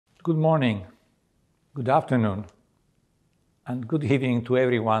Good morning, good afternoon, and good evening to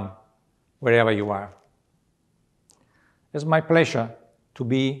everyone, wherever you are. It's my pleasure to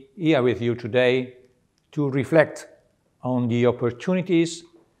be here with you today to reflect on the opportunities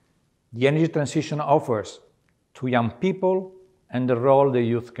the energy transition offers to young people and the role the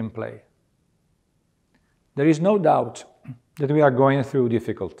youth can play. There is no doubt that we are going through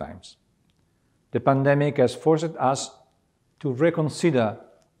difficult times. The pandemic has forced us to reconsider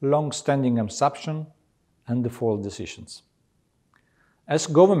long-standing assumptions and default decisions. As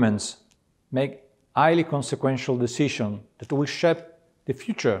governments make highly consequential decisions that will shape the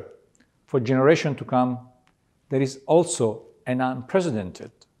future for generations to come, there is also an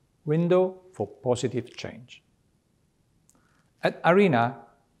unprecedented window for positive change. At IRENA,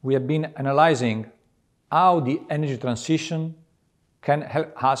 we have been analyzing how the energy transition can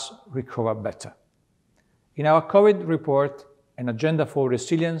help us recover better. In our COVID report, An Agenda for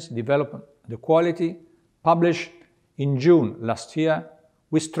Resilience, Development and Equality, published in June last year,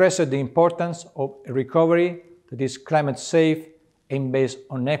 we stressed the importance of a recovery that is climate safe and based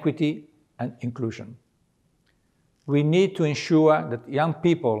on equity and inclusion. We need to ensure that young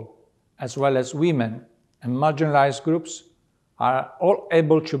people, as well as women and marginalized groups, are all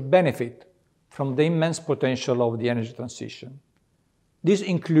able to benefit from the immense potential of the energy transition. This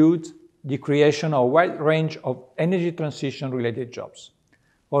includes the creation of a wide range of energy transition-related jobs.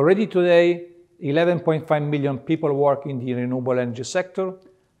 Already today, 11.5 million people work in the renewable energy sector,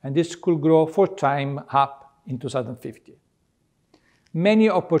 and this could grow 4 times up in 2050. Many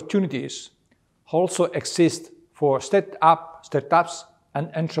opportunities also exist for startups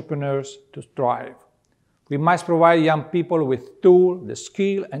and entrepreneurs to thrive. We must provide young people with tools, the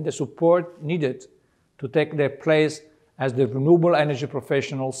skill, and the support needed to take their place as the renewable energy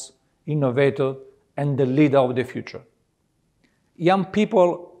professionals, innovator, and the leader of the future. Young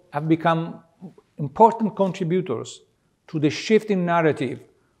people have become important contributors to the shifting narrative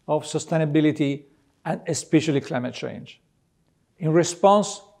of sustainability and especially climate change. In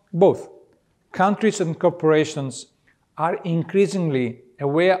response, both countries and corporations are increasingly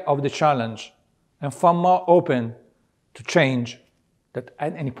aware of the challenge and far more open to change than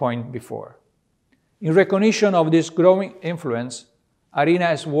at any point before. In recognition of this growing influence, IRENA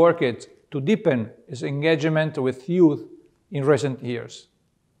has worked to deepen its engagement with youth in recent years.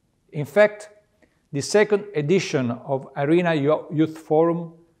 In fact, the second edition of IRENA Youth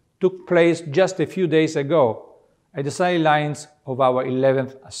Forum took place just a few days ago at the sidelines of our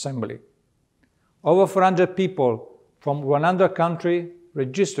 11th Assembly. Over 400 people from 100 countries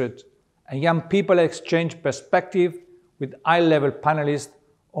registered, and young people exchanged perspectives with high-level panelists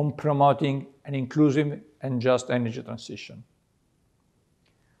on promoting an inclusive and just energy transition.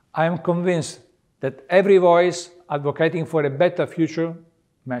 I am convinced that every voice advocating for a better future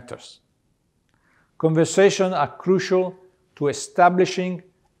matters. Conversations are crucial to establishing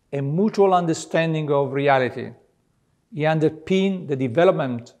a mutual understanding of reality. They underpin the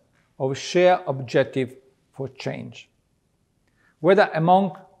development of a shared objective for change. Whether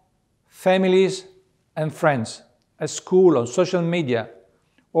among families and friends, at school, on social media,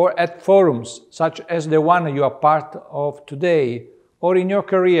 or at forums such as the one you are part of today, or in your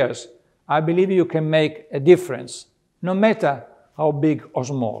careers, I believe you can make a difference, no matter how big or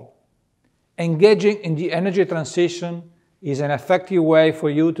small. Engaging in the energy transition is an effective way for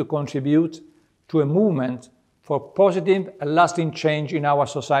you to contribute to a movement for positive and lasting change in our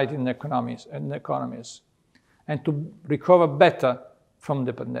society and economies, and to recover better from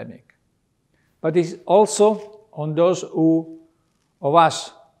the pandemic. But it's also on those of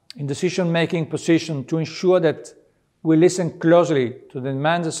us in decision-making position to ensure that we listen closely to the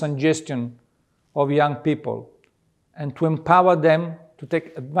demands and suggestions of young people and to empower them to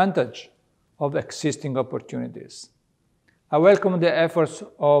take advantage of existing opportunities. I welcome the efforts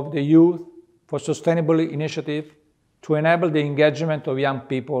of the Youth for Sustainable Initiative to enable the engagement of young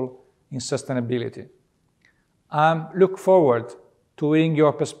people in sustainability. I look forward to hearing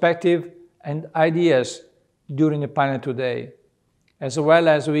your perspective and ideas during the panel today, as well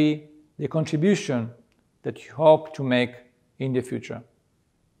as the contribution that you hope to make in the future.